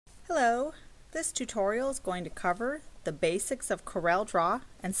Hello, this tutorial is going to cover the basics of CorelDRAW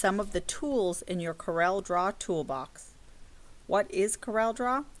and some of the tools in your CorelDRAW toolbox. What is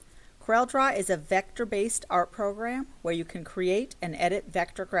CorelDRAW? CorelDRAW is a vector-based art program where you can create and edit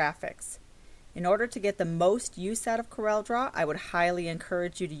vector graphics. In order to get the most use out of CorelDRAW, I would highly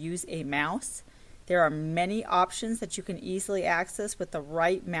encourage you to use a mouse. There are many options that you can easily access with the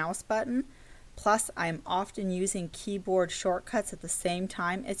right mouse button. Plus, I'm often using keyboard shortcuts at the same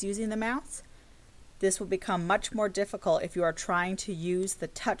time as using the mouse. This will become much more difficult if you are trying to use the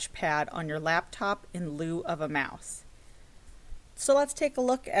touchpad on your laptop in lieu of a mouse. So let's take a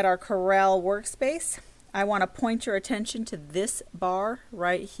look at our Corel workspace. I want to point your attention to this bar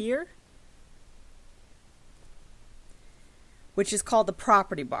right here, which is called the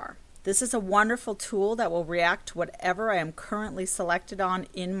property bar. This is a wonderful tool that will react to whatever I am currently selected on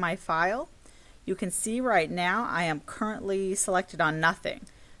in my file. You can see right now I am currently selected on nothing.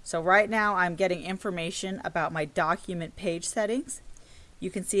 So right now I'm getting information about my document page settings. You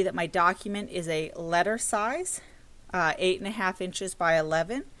can see that my document is a letter size, 8.5 inches by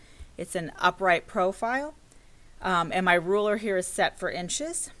 11. It's an upright profile, and my ruler here is set for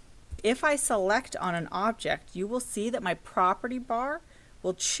inches. If I select on an object, you will see that my property bar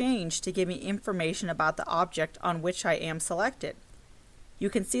will change to give me information about the object on which I am selected. You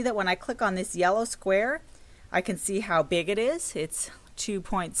can see that when I click on this yellow square, I can see how big it is. It's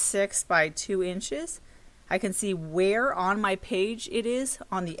 2.6 by 2 inches. I can see where on my page it is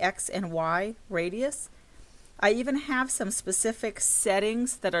on the X and Y radius. I even have some specific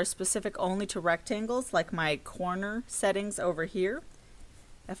settings that are specific only to rectangles, like my corner settings over here.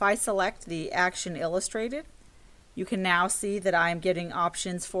 If I select the Action Illustrated, you can now see that I'm getting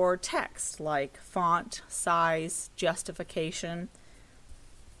options for text, like font, size, justification.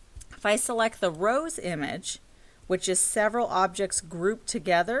 If I select the rose image, which is several objects grouped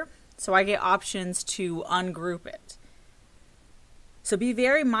together, so I get options to ungroup it. So be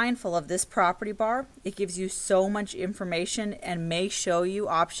very mindful of this property bar. It gives you so much information and may show you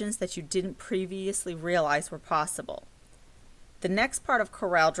options that you didn't previously realize were possible. The next part of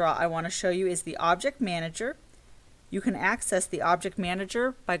CorelDRAW I want to show you is the Object Manager. You can access the Object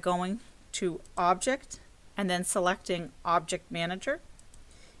Manager by going to Object and then selecting Object Manager.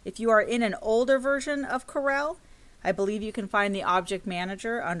 If you are in an older version of Corel, I believe you can find the Object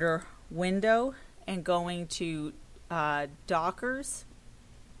Manager under Window and going to Dockers.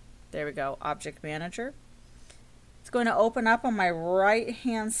 There we go, Object Manager. It's going to open up on my right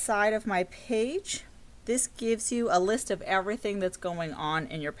hand side of my page. This gives you a list of everything that's going on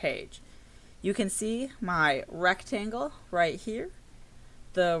in your page. You can see my rectangle right here,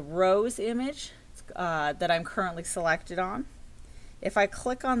 the rose image that I'm currently selected on. If I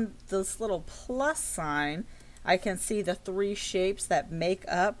click on this little plus sign, I can see the three shapes that make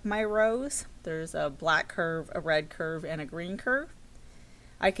up my rose. There's a black curve, a red curve, and a green curve.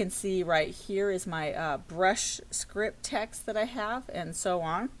 I can see right here is my brush script text that I have, and so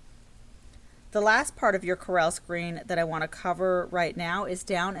on. The last part of your Corel screen that I want to cover right now is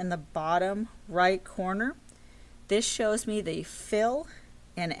down in the bottom right corner. This shows me the fill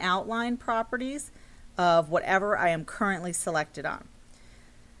and outline properties of whatever I am currently selected on.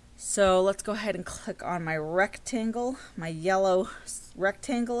 So let's go ahead and click on my rectangle, my yellow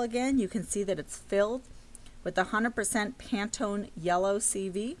rectangle again. You can see that it's filled with 100% Pantone yellow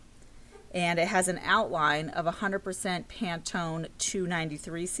CV, and it has an outline of 100% Pantone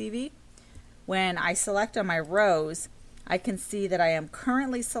 293 CV. When I select on my rows, I can see that I am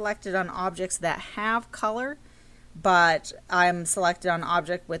currently selected on objects that have color, but I'm selected on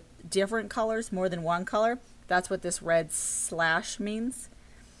object with different colors, more than one color. That's what this red slash means.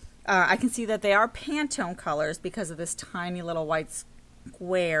 I can see that they are Pantone colors because of this tiny little white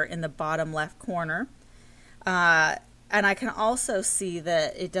square in the bottom left corner. And I can also see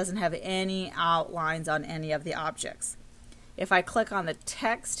that it doesn't have any outlines on any of the objects. If I click on the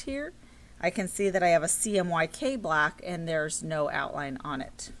text here, I can see that I have a CMYK black and there's no outline on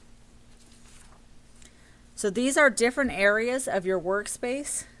it. So these are different areas of your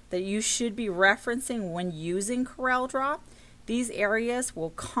workspace that you should be referencing when using CorelDRAW. These areas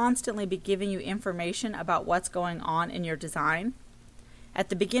will constantly be giving you information about what's going on in your design. At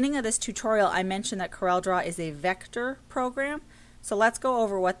the beginning of this tutorial, I mentioned that CorelDRAW is a vector program, so let's go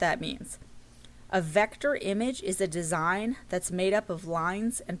over what that means. A vector image is a design that's made up of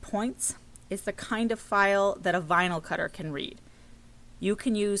lines and points. It's the kind of file that a vinyl cutter can read. You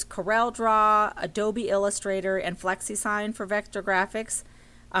can use CorelDRAW, Adobe Illustrator, and FlexiSign for vector graphics.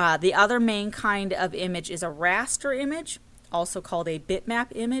 The other main kind of image is a raster image, also called a bitmap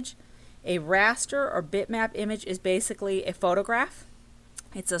image. A raster or bitmap image is basically a photograph.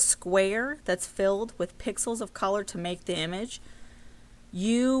 It's a square that's filled with pixels of color to make the image.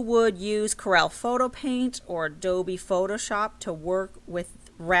 You would use Corel Photo Paint or Adobe Photoshop to work with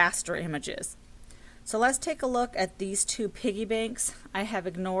raster images. So let's take a look at these two piggy banks I have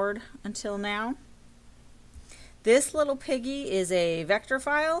ignored until now. This little piggy is a vector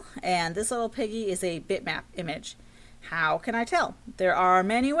file, and this little piggy is a bitmap image. How can I tell? There are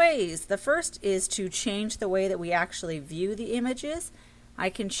many ways. The first is to change the way that we actually view the images. I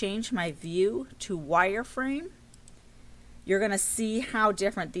can change my view to wireframe. You're going to see how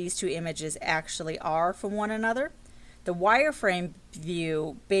different these two images actually are from one another. The wireframe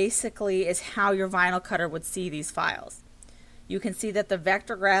view basically is how your vinyl cutter would see these files. You can see that the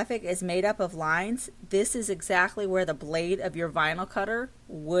vector graphic is made up of lines. This is exactly where the blade of your vinyl cutter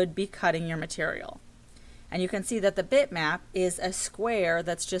would be cutting your material. And you can see that the bitmap is a square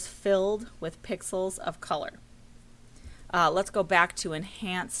that's just filled with pixels of color. Let's go back to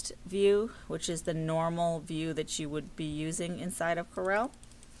enhanced view, which is the normal view that you would be using inside of Corel.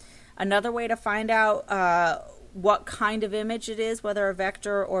 Another way to find out what kind of image it is, whether a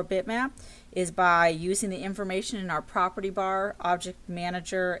vector or bitmap, is by using the information in our property bar, object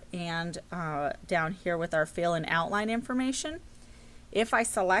manager, and down here with our fill and outline information. If I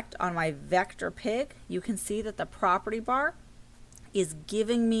select on my vector pig, you can see that the property bar is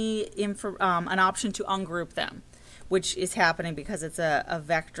giving me an option to ungroup them, which is happening because it's a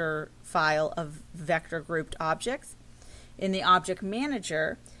vector file of vector grouped objects. In the object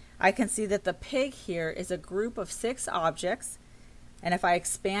manager, I can see that the pig here is a group of 6 objects, and if I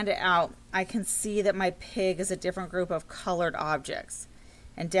expand it out, I can see that my pig is a different group of colored objects.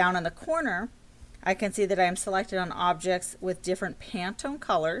 And down in the corner, I can see that I am selected on objects with different Pantone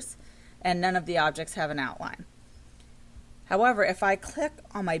colors, and none of the objects have an outline. However, if I click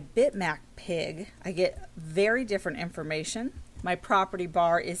on my bitmap pig, I get very different information. My property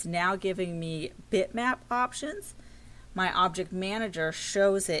bar is now giving me bitmap options. My object manager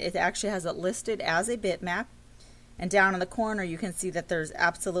shows it. It actually has it listed as a bitmap. And down in the corner, you can see that there's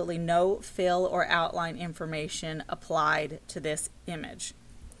absolutely no fill or outline information applied to this image.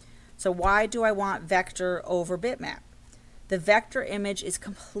 So why do I want vector over bitmap? The vector image is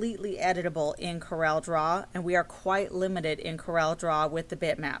completely editable in CorelDRAW, and we are quite limited in CorelDRAW with the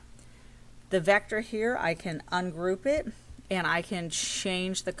bitmap. The vector here, I can ungroup it, and I can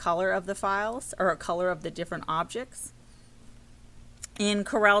change the color of the files, or color of the different objects. In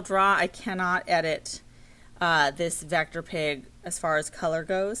CorelDRAW, I cannot edit this vector pig as far as color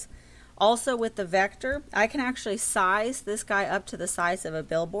goes. Also with the vector, I can actually size this guy up to the size of a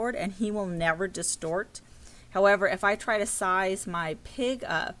billboard, and he will never distort. However, if I try to size my pig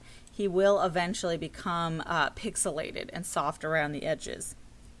up, he will eventually become pixelated and soft around the edges.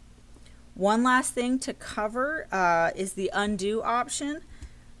 One last thing to cover is the undo option.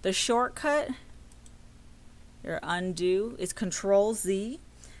 The shortcut, your undo, is Control-Z,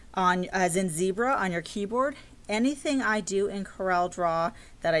 as in zebra on your keyboard. Anything I do in CorelDRAW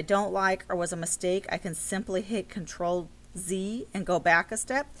that I don't like or was a mistake, I can simply hit Control-Z and go back a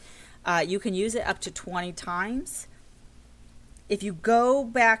step. You can use it up to 20 times. If you go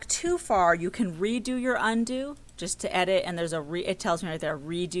back too far, you can redo your undo just to edit, and there's it tells me right there,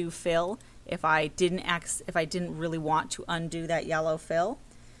 redo fill, if I didn't really want to undo that yellow fill.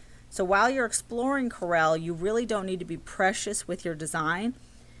 So while you're exploring Corel, you really don't need to be precious with your design.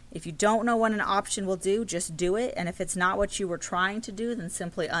 If you don't know what an option will do, just do it, and if it's not what you were trying to do, then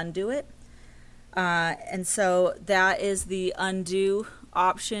simply undo it. And so that is the undo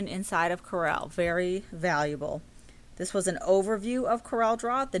option inside of Corel. Very valuable. This was an overview of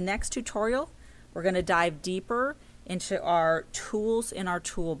CorelDRAW. The next tutorial, we're going to dive deeper into our tools in our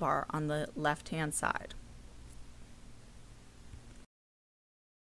toolbar on the left-hand side.